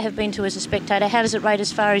conditions I have been to as a spectator. How does it rate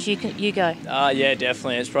as far as you go? Yeah,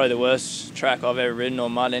 definitely. It's probably the worst track I've ever ridden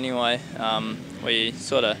on mud anyway. We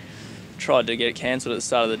sort of tried to get it cancelled at the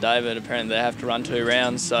start of the day, but apparently they have to run 2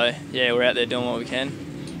 rounds. So, yeah, we're out there doing what we can.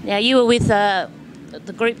 Now, you were with the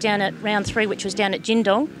group down at round 3, which was down at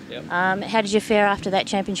Jindong. Yep. How did you fare after that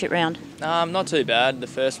championship round? Not too bad. The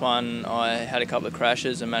first one I had a couple of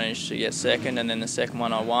crashes and managed to get second, and then the second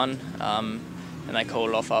one I won. And they called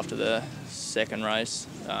it off after the second race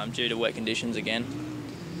due to wet conditions again.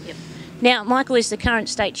 Yep. Now, Michael is the current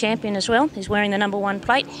state champion as well. He's wearing the #1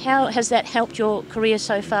 plate. How has that helped your career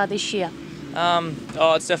so far this year?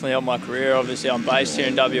 It's definitely helped my career. Obviously, I'm based here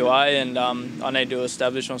in WA, and I need to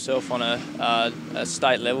establish myself on a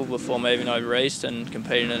state level before moving over east and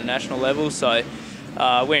competing at a national level. So,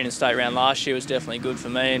 winning the state round last year was definitely good for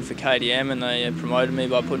me and for KTM, and they promoted me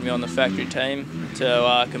by putting me on the factory team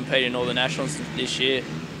to compete in all the nationals this year.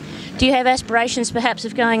 Do you have aspirations perhaps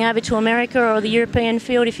of going over to America or the European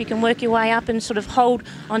field if you can work your way up and sort of hold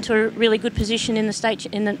onto a really good position in the state,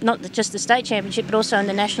 not just the state championship, but also in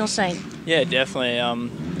the national scene? Yeah, definitely.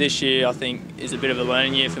 This year I think is a bit of a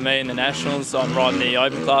learning year for me in the nationals. I'm riding the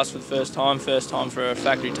open class for the first time for a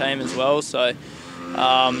factory team as well. So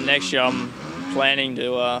next year I'm planning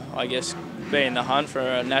to, I guess, be in the hunt for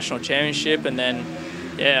a national championship, and then,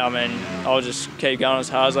 yeah, I mean, I'll just keep going as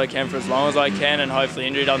hard as I can for as long as I can, and hopefully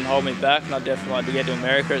injury doesn't hold me back, and I'd definitely like to get to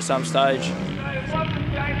America at some stage.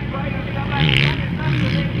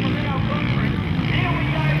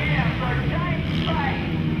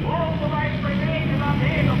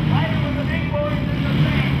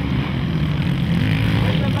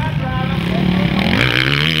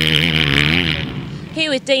 Here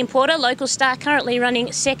with Dean Porter, local star, currently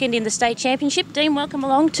running second in the state championship. Dean, welcome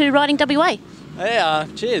along to Riding WA. Hey,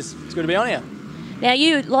 cheers. It's good to be on here. Now,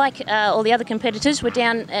 you, like all the other competitors, were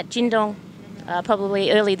down at Jindong probably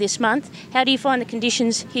early this month. How do you find the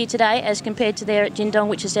conditions here today as compared to there at Jindong,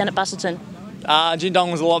 which is down at Busselton?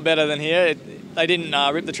 Jindong was a lot better than here. They didn't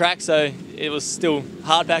rip the track, so it was still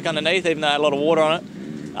hard pack underneath, even though it had a lot of water on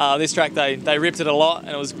it. This track, they ripped it a lot, and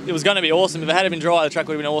it was going to be awesome. If it had been dry, the track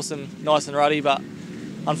would have been awesome, nice and ruddy, but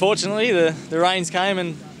unfortunately, the rains came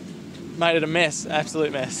and made it a mess,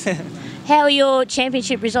 absolute mess. How are your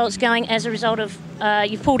championship results going as a result of,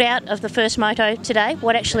 you pulled out of the first moto today?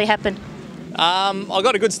 What actually happened? I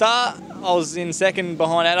got a good start. I was in second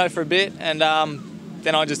behind Addo for a bit, and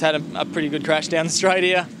then I just had a pretty good crash down the straight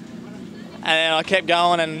here. And I kept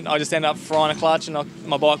going, and I just ended up frying a clutch, and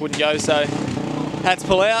my bike wouldn't go, so had to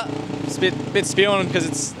pull out. It's a bit spewing because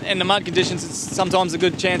it's in the mud conditions. It's sometimes a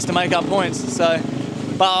good chance to make up points. So,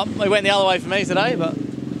 but it went the other way for me today. But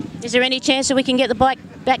is there any chance that we can get the bike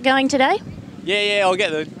back going today? Yeah, I'll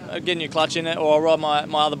get a new clutch in it, or I'll ride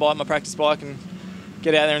my other bike, my practice bike, and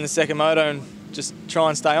get out there in the second moto and just try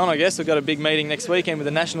and stay on, I guess. We've got a big meeting next weekend with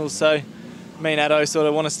the Nationals, so me and Addo sort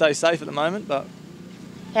of want to stay safe at the moment. But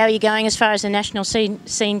how are you going as far as the national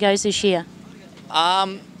scene goes this year?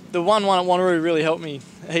 The 1-1 at Wanneroo really helped me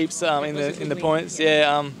heaps in the points.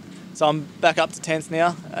 Yeah, so I'm back up to 10th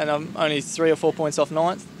now, and I'm only 3 or 4 points off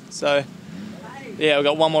 9th. So yeah, we've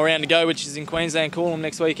got one more round to go, which is in Queensland, Coolum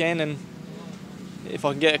next weekend, and if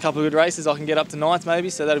I can get a couple of good races, I can get up to 9th maybe,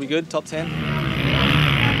 so that'll be good, top 10.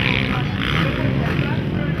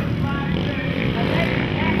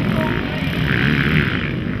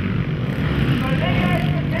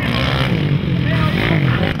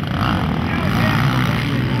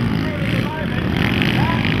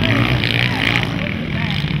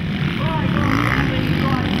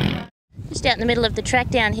 Just out in the middle of the track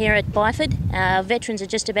down here at Byford. Veterans are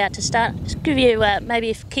just about to start. Just give you maybe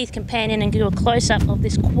if Keith can pan in and do a close-up of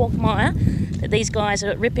this quagmire that these guys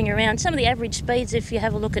are ripping around. Some of the average speeds, if you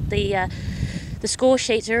have a look at the score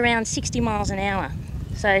sheets, are around 60 miles an hour.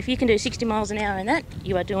 So if you can do 60 miles an hour in that,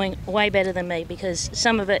 you are doing way better than me, because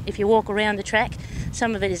some of it, if you walk around the track,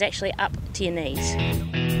 some of it is actually up to your knees.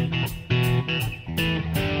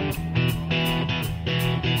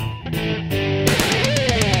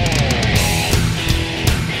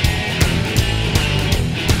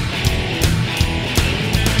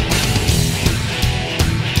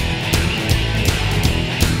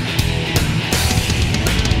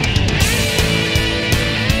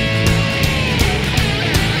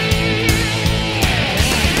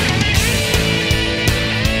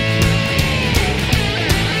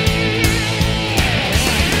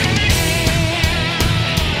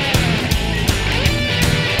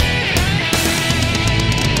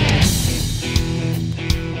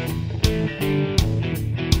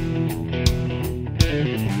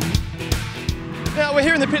 we're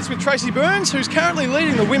here in the pits with Tracy Burns, who's currently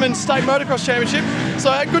leading the Women's State Motocross Championship.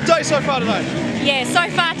 So a good day so far today. Yeah, so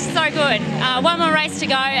far so good. One more race to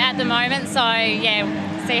go at the moment, so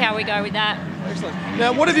yeah, see how we go with that. Excellent.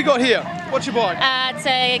 Now, what have you got here? What's your bike? It's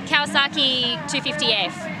a Kawasaki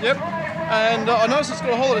 250F. Yep. And I noticed it's got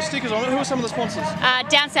a whole lot of stickers on it. Who are some of the sponsors?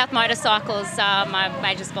 Down South Motorcycles, my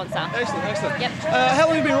major sponsor. Excellent, excellent. Yep. How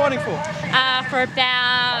long have you been riding for? For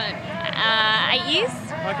about 8 years.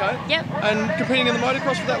 Okay. Yep. And competing in the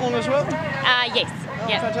motocross for that long as well? Yes. Oh,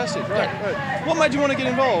 yep. Fantastic, great, Yep. great. What made you want to get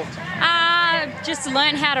involved? Just to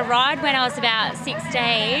learn how to ride when I was about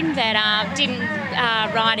 16, but didn't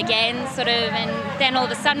ride again, sort of, and then all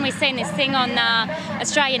of a sudden we seen this thing on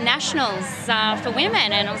Australian Nationals for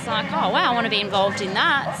women, and I was like, oh wow, I want to be involved in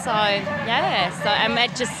that. So yeah, so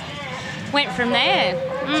it just went from there.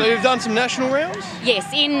 So you've done some national rounds? Yes,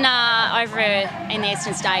 in over in the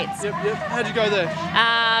Eastern States. Yep, yep. How'd you go there?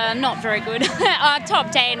 Not very good.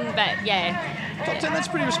 Top 10, but yeah. Top 10, that's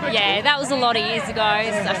pretty respectable. Yeah, that was a lot of years ago.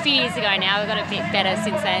 A few years ago now. We've got a bit better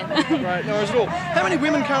since then. Right, no worries at all. How many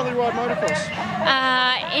women currently ride motocross?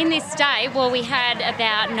 In this state, well, we had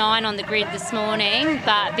about 9 on the grid this morning,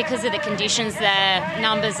 but because of the conditions, the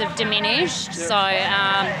numbers have diminished. Yep.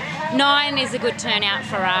 So 9 is a good turnout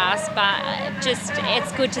for us, but just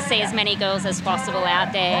it's good to see as many girls as possible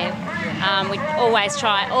out there. We always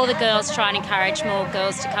try, all the girls try and encourage more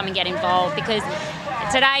girls to come and get involved, because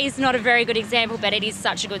today is not a very good example, but it is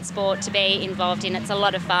such a good sport to be involved in. It's a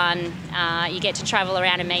lot of fun. You get to travel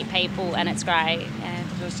around and meet people, and it's great. Yeah.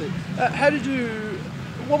 Fantastic.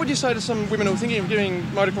 What would you say to some women who are thinking of giving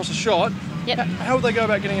motocross a shot? Yep. How would they go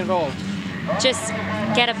about getting involved? Just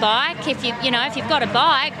get a bike. If you've got a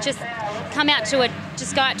bike, just come out to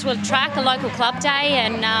just go out to a track, a local club day,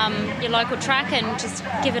 and your local track, and just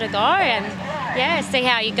give it a go. And yeah, see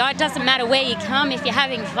how you go. It doesn't matter where you come, if you're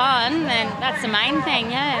having fun, then that's the main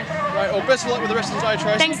thing, yeah. Right, well, best of luck with the rest of the day,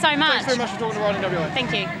 Tracy. Thanks so much. Thanks very much for talking to Riding WA.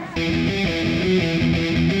 Thank you.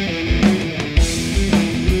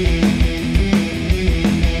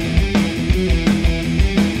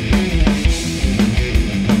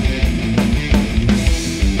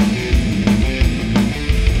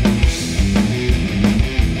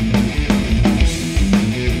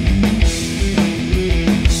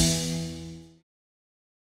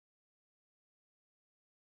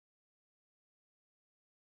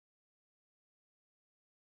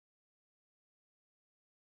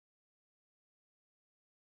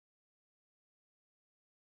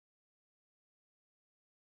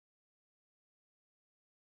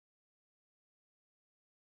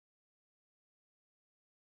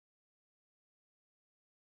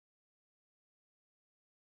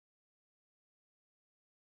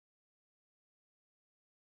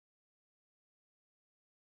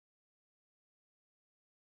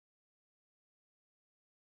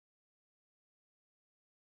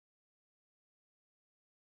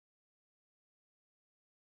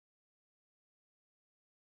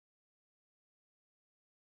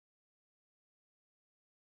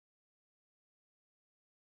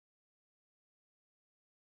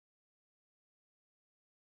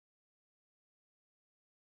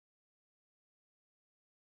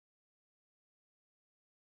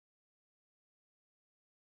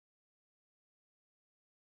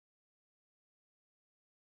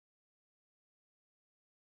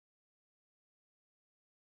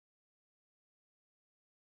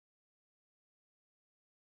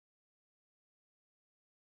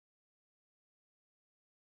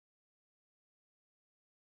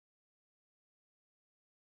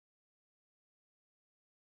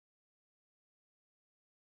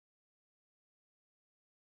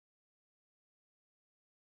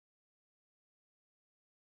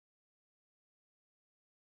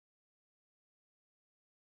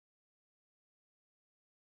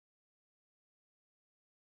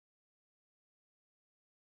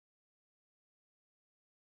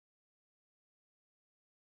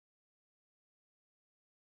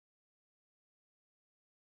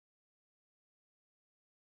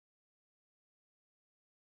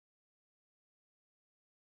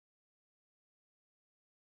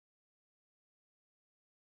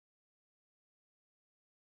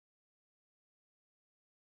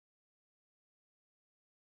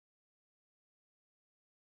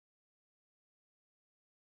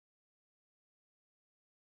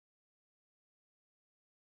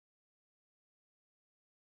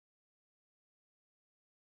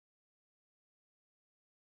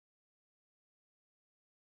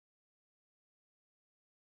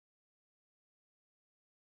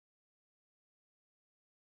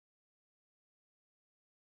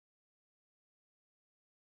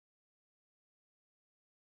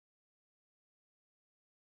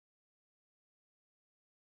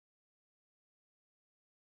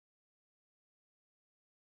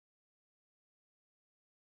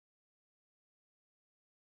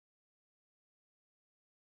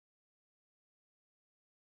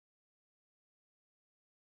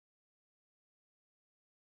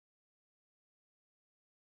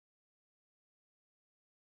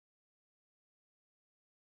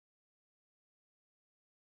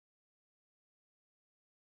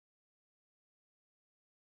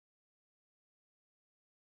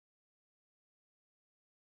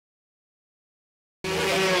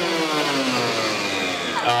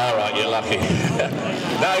 lucky.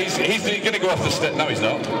 No, he's going to go off the step. No, he's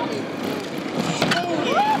not.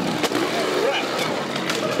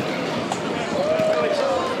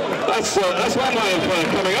 That's one way of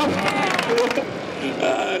coming off.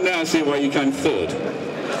 Now I see why you came third.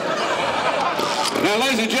 Now,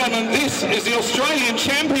 ladies and gentlemen, this is the Australian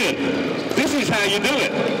champion. This is how you do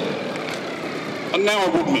it. And now I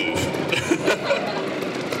would move.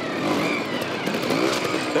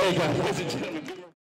 There you go, ladies and gentlemen.